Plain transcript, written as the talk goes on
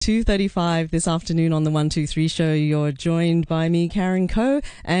2:35 this afternoon on the 123 show. You're joined by me, Karen Coe,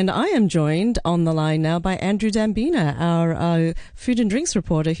 and I am joined on the line now by Andrew Dambina, our food and drinks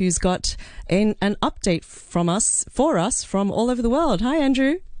reporter, who's got an update for us from all over the world. Hi,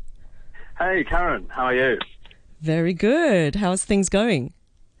 Andrew. Hey, Karen. How are you? Very good. How's things going?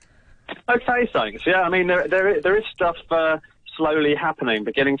 Okay, thanks. Yeah, I mean, there is stuff slowly happening,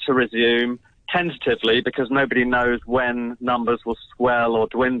 beginning to resume tentatively, because nobody knows when numbers will swell or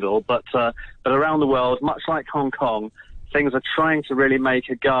dwindle. But around the world, much like Hong Kong, things are trying to really make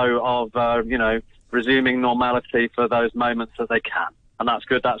a go of resuming normality for those moments that they can, and that's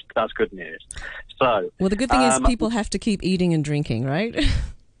good. That's good news. So, well, the good thing is people have to keep eating and drinking, right?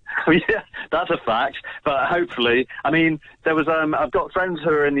 Yeah, that's a fact. But hopefully, I mean, there was I've got friends who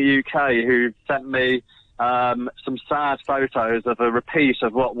are in the UK who sent me some sad photos of a repeat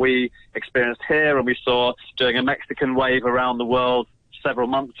of what we experienced here, and we saw during a Mexican wave around the world several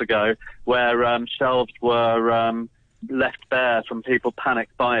months ago, where shelves were left bare from people panic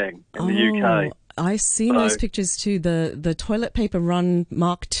buying in the UK. I've seen those pictures too. The toilet paper run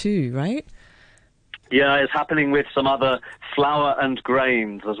Mark II, right? Yeah, it's happening with some other flour and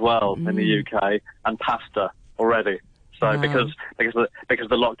grains as well in the UK, and pasta already. So Wow. because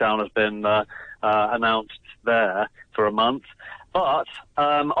the lockdown has been announced there for a month. But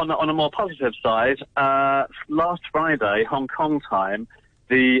on a more positive side, last Friday, Hong Kong time,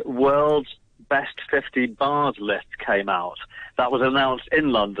 the world's best 50 bars list came out. That was announced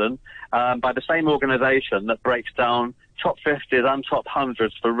in London by the same organisation that breaks down top 50s and top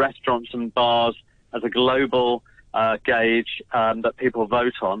 100s for restaurants and bars as a global gauge that people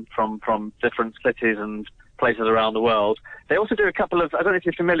vote on from different cities and places around the world. They also do a couple of, I don't know if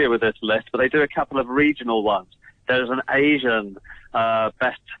you're familiar with this list, but they do a couple of regional ones. There's an Asian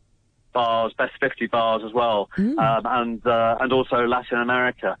best 50 bars as well, and also Latin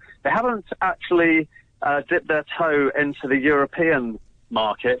America. They haven't actually dipped their toe into the European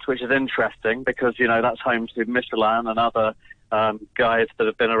market, which is interesting because, you know, that's home to Michelin and other guides that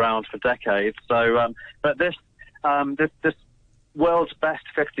have been around for decades. So, but this world's best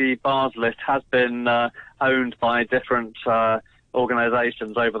 50 bars list has been owned by different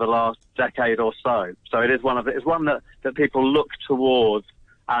organisations over the last decade or so. So it's one that people look towards,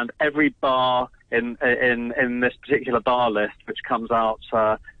 and every bar in this particular bar list, which comes out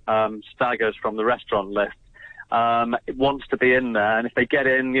staggered from the restaurant list, it wants to be in there. And if they get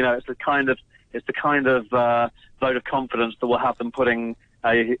in, you know, it's the kind of vote of confidence that will have them putting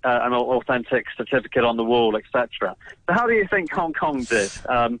an authentic certificate on the wall, etc. So how do you think Hong Kong did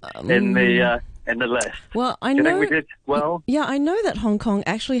in the list? Well, do you think we did well? Yeah, I know that Hong Kong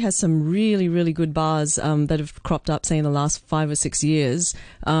actually has some really, really good bars that have cropped up, say, in the last 5 or 6 years.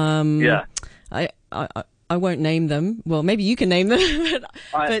 Yeah. I won't name them. Well, maybe you can name them.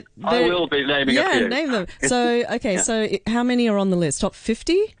 but I will be naming a few. Yeah, name them. So, okay, so how many are on the list? Top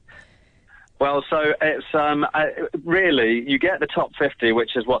 50? Well, so it's really, you get the top 50,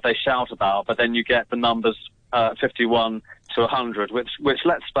 which is what they shout about, but then you get the numbers 51 to 100, which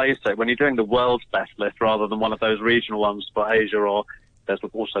let's face it, when you're doing the world's best list rather than one of those regional ones for Asia, or there's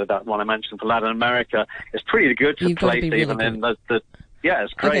also that one I mentioned for Latin America, it's pretty good to place even in the yeah,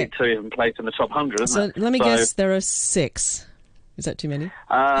 it's great to even place in the top 100, isn't it? So let me guess, there are 6. Is that too many?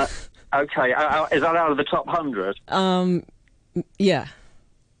 Okay, is that out of the top 100? Yeah.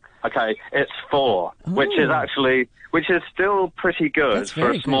 Okay, it's 4, which is still pretty good for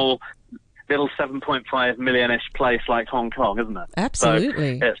a small little 7.5 million-ish place like Hong Kong, isn't it?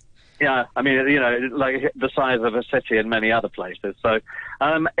 Absolutely. So yeah, I mean, you know, like the size of a city in many other places. So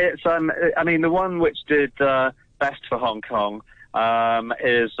I mean, the one which did best for Hong Kong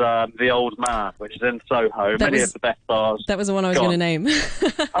is the Old Man, which is in Soho. Many of the best bars. That was the one I was going to name.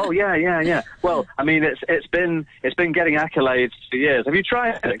 Oh yeah. Well, I mean, it's been getting accolades for years. Have you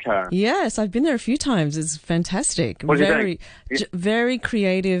tried it, Karen? Yes, I've been there a few times. It's fantastic. What do you think? Very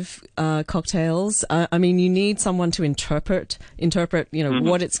creative cocktails. I mean, you need someone to interpret. You know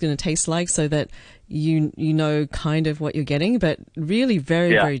what it's going to taste like, so that you know kind of what you're getting. But really,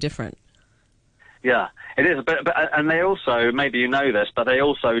 very different. Yeah, it is. But and they also, maybe you know this, but they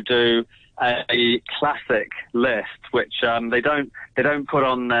also do a classic list, which they don't put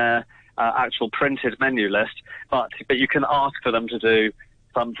on their actual printed menu list, but you can ask for them to do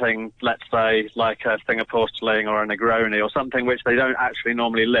something, let's say, like a Singapore Sling or a Negroni or something which they don't actually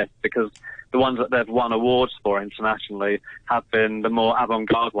normally list, because the ones that they've won awards for internationally have been the more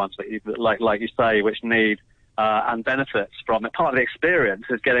avant-garde ones that you, like you say, which need and benefits from it. Part of the experience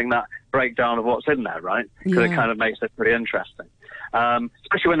is getting that breakdown of what's in there, right? Because it kind of makes it pretty interesting.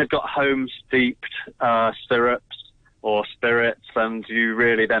 Especially when they've got home-steeped syrups, or spirits, and you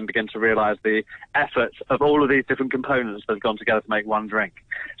really then begin to realise the effort of all of these different components that have gone together to make one drink.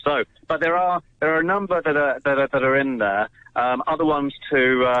 So, but there are a number that are in there. Other ones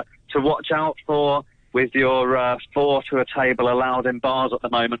to watch out for with your 4 to a table allowed in bars at the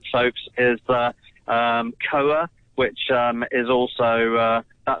moment, folks, is Koa, which is also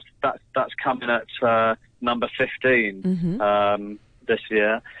that's coming at number 15 this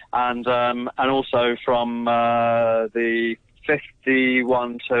year, and also from the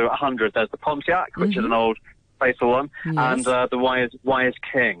 51 to 100, there's the Pontiac, which is an old faithful one, and the Wise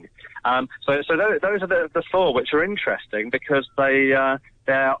King. So those are the 4 which are interesting because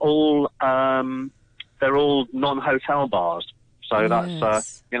they're all non-hotel bars. So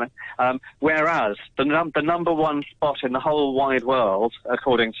that's whereas the number one spot in the whole wide world,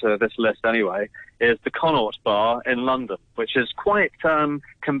 according to this list anyway, is the Connaught Bar in London, which is quite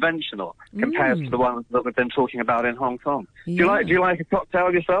conventional compared to the ones that we've been talking about in Hong Kong. Do you like a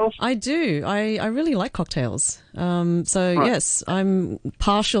cocktail yourself? I do. I really like cocktails. Yes, I'm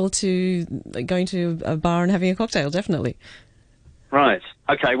partial to going to a bar and having a cocktail. Definitely. Right.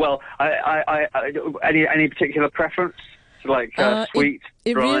 Okay. Well, I any particular preference? Like sweet,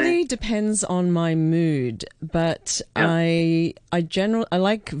 it dry? really depends on my mood, but I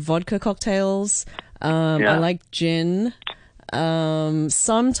like vodka cocktails. I like gin.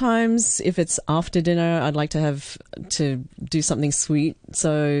 Sometimes if it's after dinner, I'd like to do something sweet.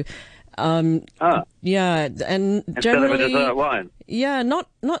 So and instead generally of a dessert wine. Yeah, not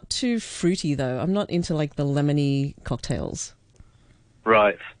too fruity though. I'm not into like the lemony cocktails.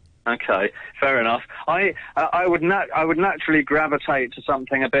 Right. Okay, fair enough. I would naturally gravitate to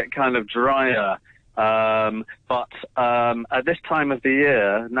something a bit kind of drier, but at this time of the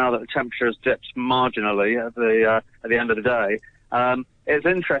year, now that the temperature has dipped marginally at the end of the day, it's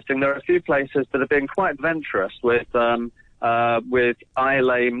interesting. There are a few places that have been quite adventurous with Islay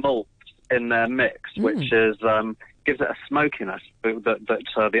malts in their mix, which is gives it a smokiness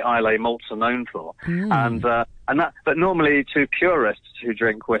that the Islay malts are known for, but normally to purists who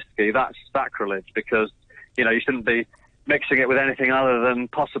drink whiskey, that's sacrilege because you shouldn't be mixing it with anything other than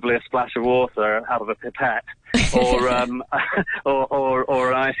possibly a splash of water out of a pipette or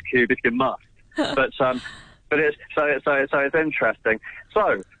or an ice cube if you must. But it's interesting.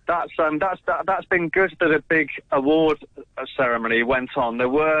 So that's been good that a big award ceremony went on. There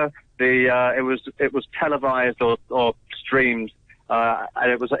were it was televised or streamed.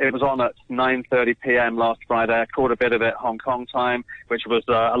 And it was on at 9:30 p.m. last Friday. I caught a bit of it Hong Kong time, which was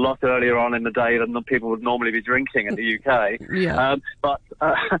a lot earlier on in the day than people would normally be drinking in the UK.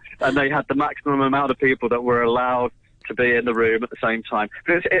 And they had the maximum amount of people that were allowed to be in the room at the same time.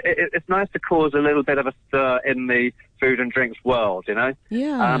 But it's nice to cause a little bit of a stir in the food and drinks world,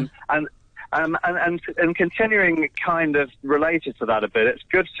 Yeah. And continuing kind of related to that a bit, it's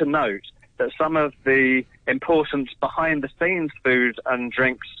good to note that some of the important behind-the-scenes food and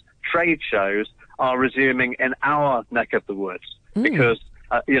drinks trade shows are resuming in our neck of the woods because,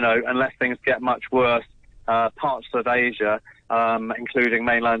 unless things get much worse, parts of Asia, including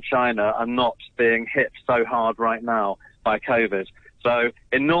mainland China, are not being hit so hard right now by COVID. So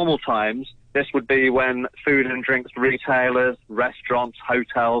in normal times, this would be when food and drinks retailers, restaurants,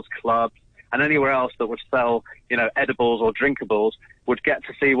 hotels, clubs, and anywhere else that would sell, edibles or drinkables would get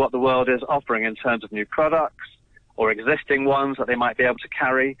to see what the world is offering in terms of new products or existing ones that they might be able to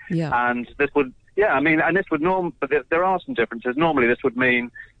carry. Yeah. And this would, but there are some differences. Normally this would mean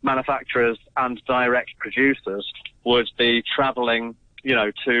manufacturers and direct producers would be traveling,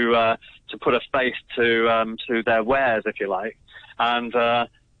 to put a face to their wares, if you like. And,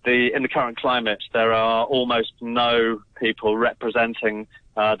 in the current climate, there are almost no people representing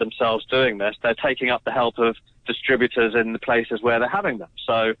themselves doing this. They're taking up the help of distributors in the places where they're having them.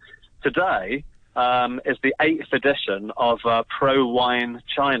 So today is the 8th edition of Pro Wine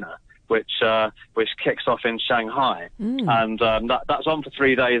China, which kicks off in Shanghai. And that's on for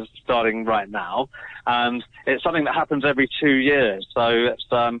 3 days starting right now. And it's something that happens every 2 years. So it's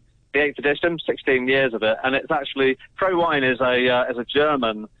the 8th edition, 16 years of it. And it's actually, Pro Wine is a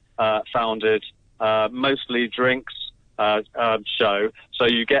German founded, mostly drinks show. So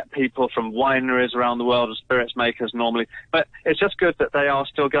you get people from wineries around the world and spirits makers normally. But it's just good that they are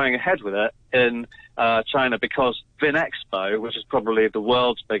still going ahead with it in China because Vinexpo, which is probably the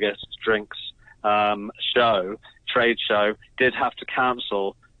world's biggest drinks trade show, did have to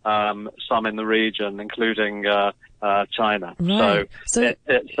cancel some in the region, including China. Right. So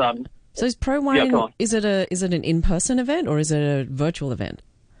is Pro Wine, yeah, is it an in-person event or is it a virtual event?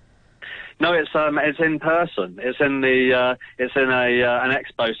 No, it's in person. It's in an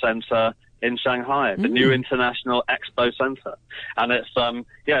expo centre in Shanghai, the new International Expo Center. And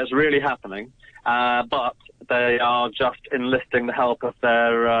it's really happening. But they are just enlisting the help of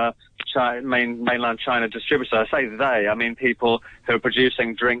their mainland China distributor. I say they, I mean people who are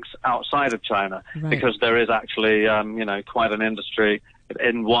producing drinks outside of China, because there is actually, quite an industry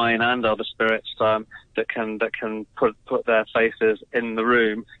in wine and other spirits that can put their faces in the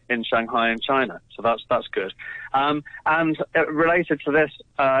room in Shanghai and China. So that's good. And related to this,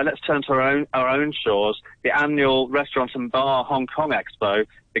 let's turn to our own shores. The annual Restaurant and Bar Hong Kong Expo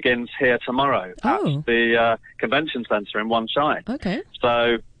begins here tomorrow at the convention center in Wan Chai. Okay.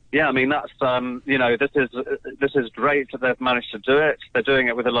 So yeah, I mean that's this is great that they've managed to do it. They're doing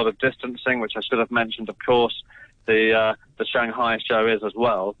it with a lot of distancing, which I should have mentioned, of course. The Shanghai show is as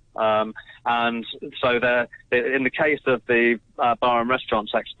well, and so they're in the case of the Bar and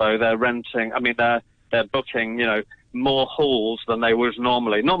Restaurants Expo, they're renting. I mean, they're booking, more halls than they would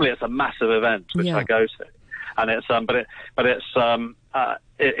normally. Normally, it's a massive event which I go to, and it's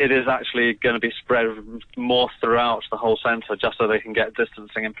it is actually going to be spread more throughout the whole centre, just so they can get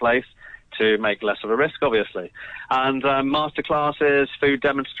distancing in place to make less of a risk, obviously. And master classes, food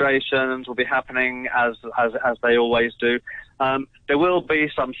demonstrations will be happening as they always do. There will be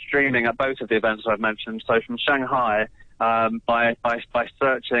some streaming at both of the events I've mentioned. So from Shanghai, by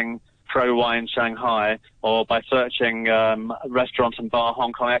searching Pro Wine Shanghai or by searching Restaurant and Bar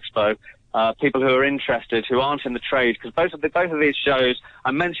Hong Kong Expo, people who are interested, who aren't in the trade, because both of these shows,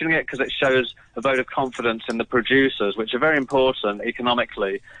 I'm mentioning it because it shows a vote of confidence in the producers, which are very important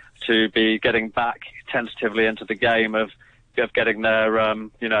economically, to be getting back tentatively into the game of getting their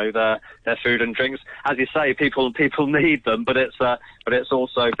their food and drinks. As you say, people need them, but it's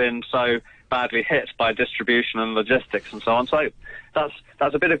also been so badly hit by distribution and logistics and so on. So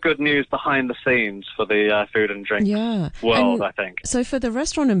that's a bit of good news behind the scenes for the food and drink world, I think. So for the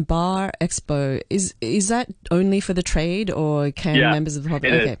Restaurant and Bar Expo, is that only for the trade, or can members of the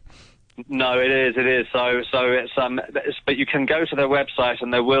public? Okay. No, it is. So but you can go to their website,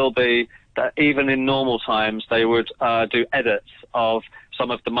 and there will be, even in normal times, they would do edits of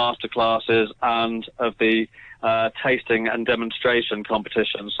some of the master classes and of the tasting and demonstration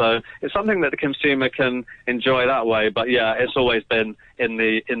competition. So it's something that the consumer can enjoy that way. But yeah, it's always been in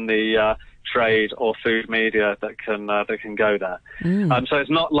the trade or food media that can go there. So it's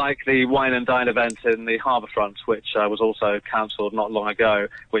not like the Wine and Dine event in the Harbourfront, which was also cancelled not long ago,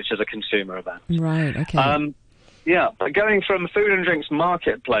 which is a consumer event. Right. Okay. But going from food and drinks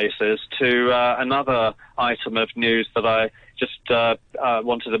marketplaces to another item of news that I just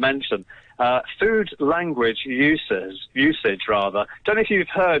wanted to mention. Food language usage. Don't know if you've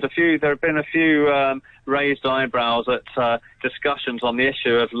heard there have been a few raised eyebrows at discussions on the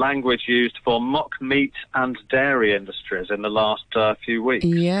issue of language used for mock meat and dairy industries in the last few weeks.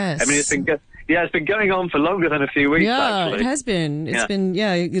 Yes. I mean, it's been going on for longer than a few weeks, actually. Yeah, it has been.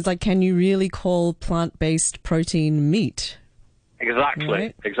 It's like, can you really call plant-based protein meat? Exactly,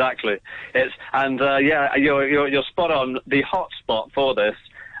 right? Exactly. You're spot on. The hot spot for this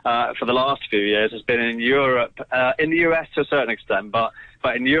for the last few years has been in Europe, in the US to a certain extent, but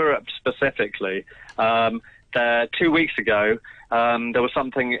in Europe specifically. 2 weeks ago, there was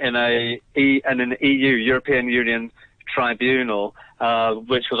something in an EU, European Union tribunal,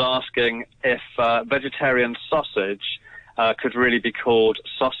 which was asking if vegetarian sausage could really be called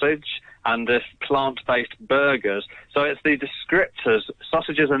sausage, and if plant-based burgers. So it's the descriptors,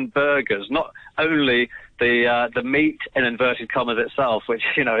 sausages and burgers, not only the meat in inverted commas itself, which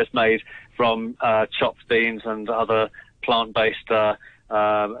is made from chopped beans and other plant-based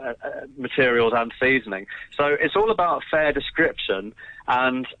materials and seasoning. So it's all about fair description,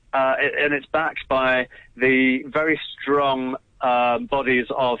 and it's backed by the very strong bodies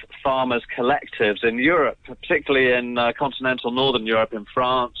of farmers' collectives in Europe, particularly in continental northern Europe, in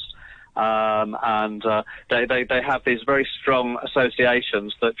France. And they have these very strong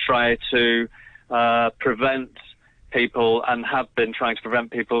associations that try to prevent people, and have been trying to prevent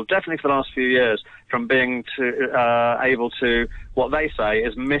people, definitely for the last few years, from being able to, what they say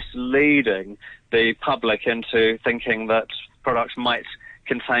is misleading the public into thinking that products might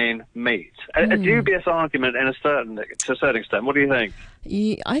contain meat. A dubious argument to a certain extent. What do you think?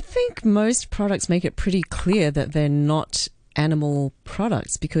 I think most products make it pretty clear that they're not animal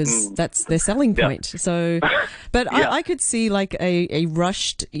products, because that's their selling point. So, but I could see like a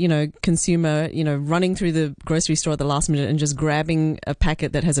rushed, consumer, running through the grocery store at the last minute and just grabbing a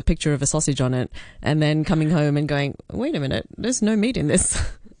packet that has a picture of a sausage on it, and then coming home and going, wait a minute, there's no meat in this.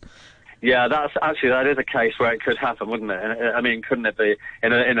 Yeah, that is a case where it could happen, wouldn't it? I mean, couldn't it be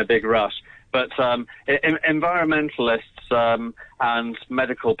in a big rush? But environmentalists and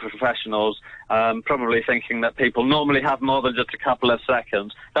medical professionals probably thinking that people normally have more than just a couple of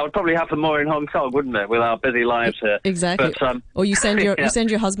seconds. That would probably happen more in Hong Kong, wouldn't it, with our busy lives here? Exactly. But, or you send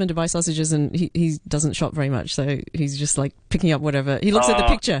your husband to buy sausages, and he doesn't shop very much, so he's just like picking up whatever. He looks at the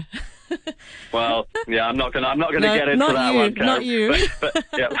picture. Well, yeah, I'm not gonna get into that one, Karen. Not you. But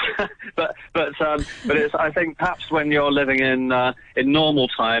yeah, but it's, I think perhaps when you're living in normal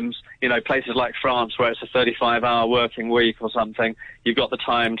times, places like France where it's a 35-hour working week or something, you've got the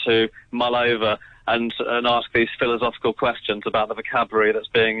time to mull over and ask these philosophical questions about the vocabulary that's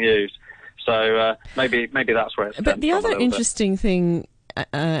being used. So maybe that's where it's. But the other interesting thing,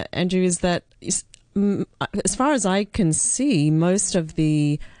 Andrew, is that as far as I can see, most of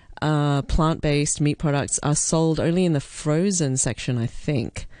the plant-based meat products are sold only in the frozen section, I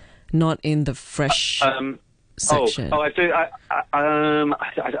think, not in the fresh section. Oh, I do.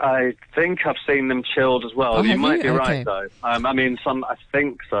 I think I've seen them chilled as well. You might be right, though. I mean, I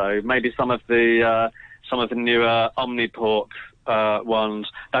think so. Maybe some of the newer Omnipork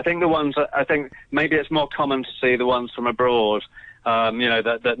ones. I think the ones. I think maybe it's more common to see the ones from abroad.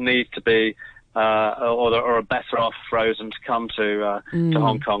 That need to be. Or are better off frozen to come to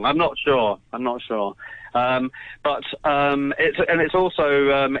Hong Kong. I'm not sure. But it's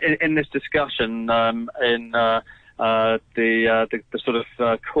also in this discussion in the sort of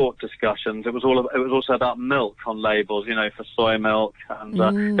court discussions. It was also about milk on labels, for soy milk and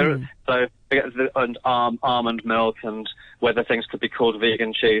and almond milk and whether things could be called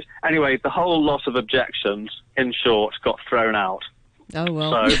vegan cheese. Anyway, the whole lot of objections, in short, got thrown out. Oh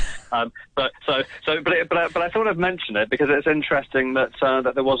well. But I thought I'd mention it because it's interesting that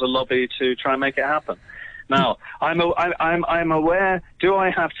there was a lobby to try and make it happen. Now, I'm aware. Do I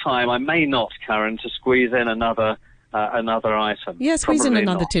have time? I may not, Karen, to squeeze in another item. Yeah, squeeze in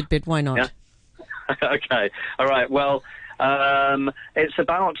another tidbit. Why not? Yeah? Okay. All right. Well, it's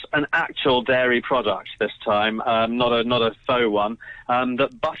about an actual dairy product this time, not a faux one.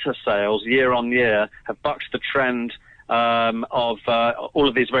 That butter sales year on year have bucked the trend of all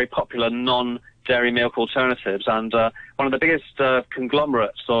of these very popular non-dairy milk alternatives. And one of the biggest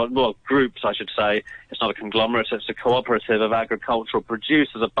conglomerates, groups, I should say, it's not a conglomerate, it's a cooperative of agricultural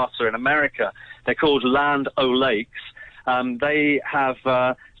producers of butter in America. They're called Land O'Lakes. They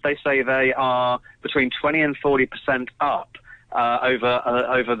say they are between 20 and 40% up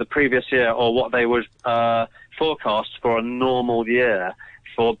over the previous year, or what they would forecast for a normal year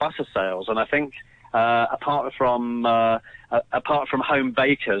for butter sales. And I think apart from home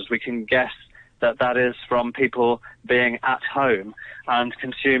bakers, we can guess that is from people being at home and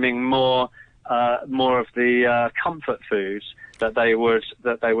consuming more of the comfort foods that they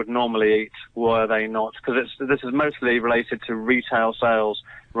would normally eat were they not, because this is mostly related to retail sales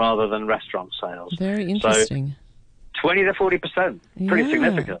rather than restaurant sales. Very interesting. So 20 to 40%, pretty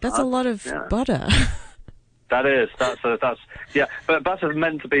significant. That's a lot of butter. That's but butter's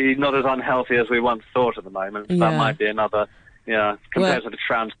meant to be not as unhealthy as we once thought at the moment. So that might be another, compared to the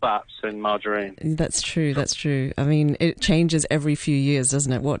trans fats in margarine. That's true. I mean, it changes every few years,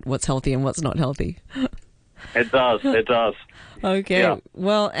 doesn't it? What's healthy and what's not healthy. It does. Okay. Yeah.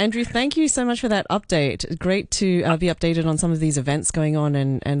 Well, Andrew, thank you so much for that update. Great to be updated on some of these events going on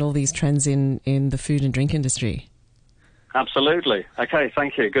and all these trends in the food and drink industry. Absolutely. Okay,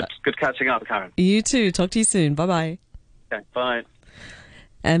 thank you. Good catching up, Karen. You too. Talk to you soon. Bye-bye. Okay, bye.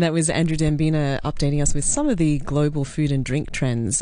 And that was Andrew Dambina updating us with some of the global food and drink trends.